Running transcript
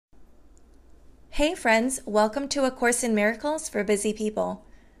Hey friends, welcome to A Course in Miracles for Busy People.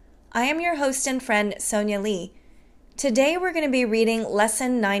 I am your host and friend, Sonia Lee. Today we're going to be reading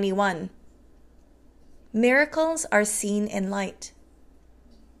Lesson 91. Miracles are seen in light.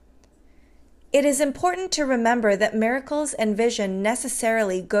 It is important to remember that miracles and vision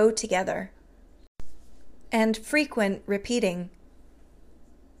necessarily go together, and frequent repeating.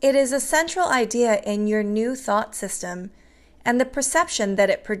 It is a central idea in your new thought system and the perception that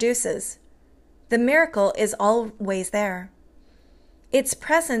it produces. The miracle is always there. Its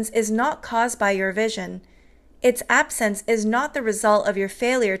presence is not caused by your vision. Its absence is not the result of your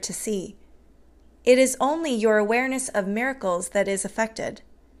failure to see. It is only your awareness of miracles that is affected.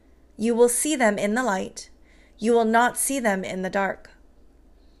 You will see them in the light. You will not see them in the dark.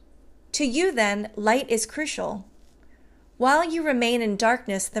 To you, then, light is crucial. While you remain in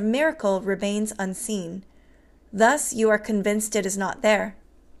darkness, the miracle remains unseen. Thus, you are convinced it is not there.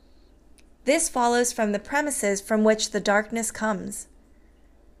 This follows from the premises from which the darkness comes.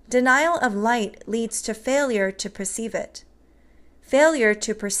 Denial of light leads to failure to perceive it. Failure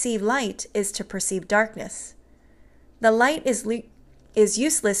to perceive light is to perceive darkness. The light is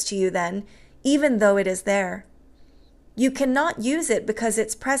useless to you then, even though it is there. You cannot use it because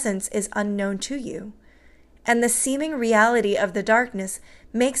its presence is unknown to you, and the seeming reality of the darkness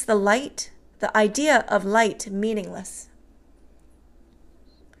makes the idea of light meaningless.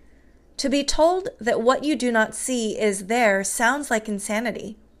 To be told that what you do not see is there sounds like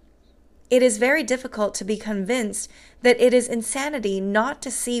insanity. It is very difficult to be convinced that it is insanity not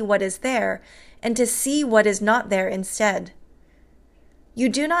to see what is there and to see what is not there instead. You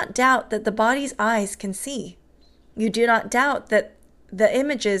do not doubt that the body's eyes can see. You do not doubt that the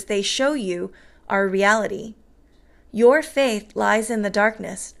images they show you are reality. Your faith lies in the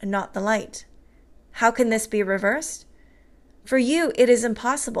darkness, not the light. How can this be reversed? For you, it is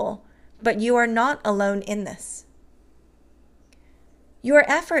impossible. But you are not alone in this. Your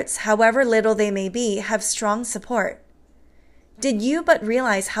efforts, however little they may be, have strong support. Did you but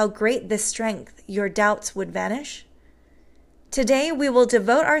realize how great this strength, your doubts would vanish? Today we will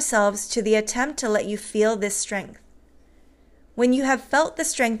devote ourselves to the attempt to let you feel this strength. When you have felt the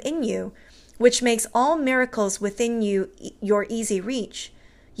strength in you, which makes all miracles within you your easy reach,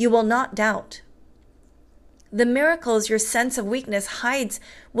 you will not doubt. The miracles your sense of weakness hides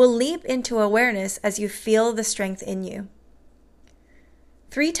will leap into awareness as you feel the strength in you.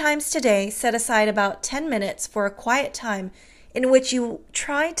 3 times today, set aside about 10 minutes for a quiet time in which you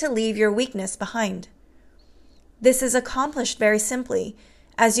try to leave your weakness behind. This is accomplished very simply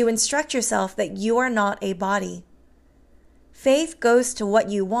as you instruct yourself that you are not a body. Faith goes to what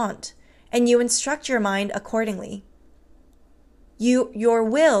you want, and you instruct your mind accordingly. Your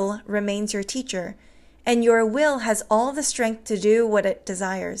will remains your teacher, and your will has all the strength to do what it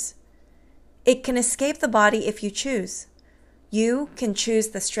desires. It can escape the body if you choose. You can choose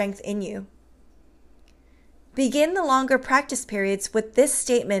the strength in you. Begin the longer practice periods with this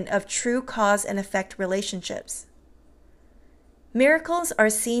statement of true cause and effect relationships. Miracles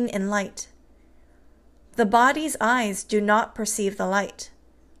are seen in light. The body's eyes do not perceive the light.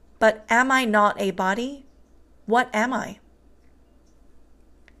 But am I not a body? What am I?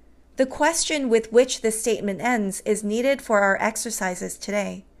 The question with which this statement ends is needed for our exercises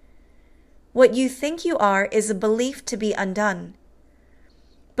today. What you think you are is a belief to be undone.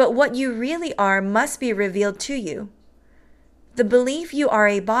 But what you really are must be revealed to you. The belief you are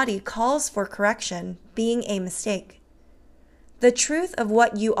a body calls for correction, being a mistake. The truth of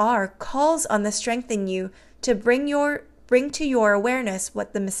what you are calls on the strength in you to bring to your awareness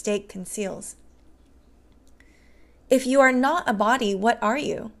what the mistake conceals. If you are not a body, what are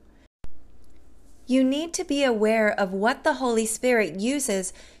you? You need to be aware of what the Holy Spirit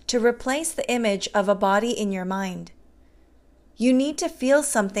uses to replace the image of a body in your mind. You need to feel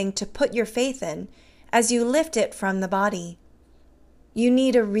something to put your faith in as you lift it from the body. You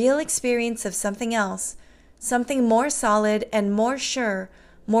need a real experience of something else, something more solid and more sure,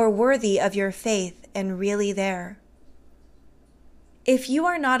 more worthy of your faith and really there. If you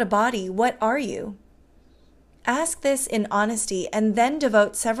are not a body, what are you? Ask this in honesty and then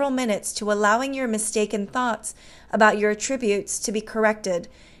devote several minutes to allowing your mistaken thoughts about your attributes to be corrected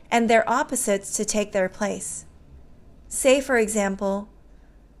and their opposites to take their place. Say, for example,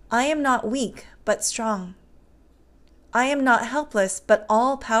 I am not weak, but strong. I am not helpless, but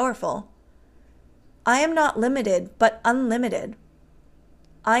all-powerful. I am not limited, but unlimited.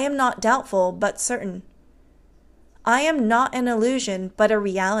 I am not doubtful, but certain. I am not an illusion, but a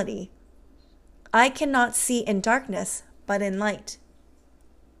reality. I cannot see in darkness, but in light.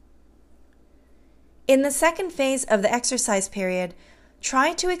 In the second phase of the exercise period,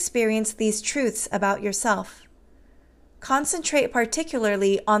 Try to experience these truths about yourself. Concentrate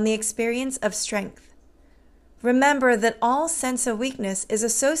particularly on the experience of strength. Remember that all sense of weakness is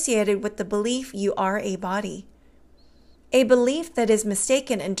associated with the belief you are a body, a belief that is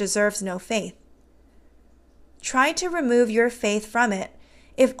mistaken and deserves no faith. Try to remove your faith from it,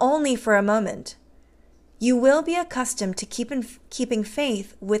 if only for a moment. You will be accustomed to keeping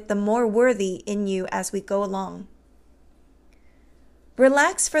faith with the more worthy in you as we go along.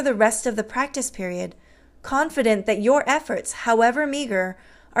 Relax for the rest of the practice period, confident that your efforts, however meager,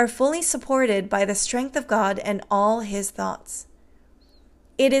 are fully supported by the strength of God and all His thoughts.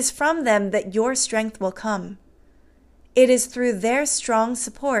 It is from them that your strength will come. It is through their strong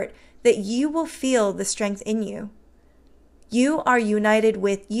support that you will feel the strength in you. You are united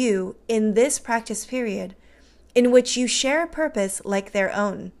with you in this practice period, in which you share a purpose like their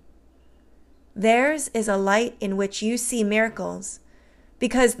own. Theirs is a light in which you see miracles,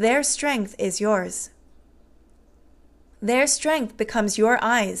 because their strength is yours. Their strength becomes your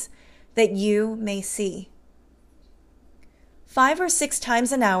eyes, that you may see. 5 or 6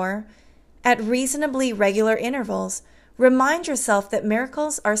 times an hour, at reasonably regular intervals, remind yourself that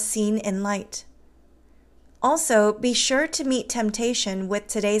miracles are seen in light. Also, be sure to meet temptation with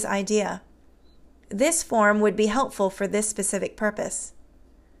today's idea. This form would be helpful for this specific purpose.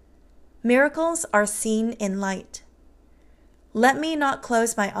 Miracles are seen in light. Let me not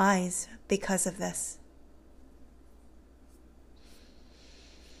close my eyes because of this.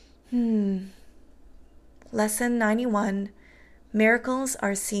 Lesson 91, Miracles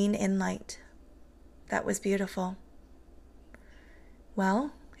are seen in light. That was beautiful.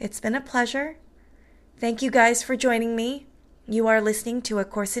 Well, it's been a pleasure. Thank you guys for joining me. You are listening to A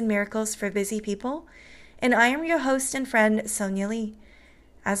Course in Miracles for Busy People, and I am your host and friend, Sonia Lee.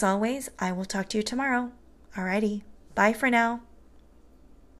 As always, I will talk to you tomorrow. Alrighty, bye for now.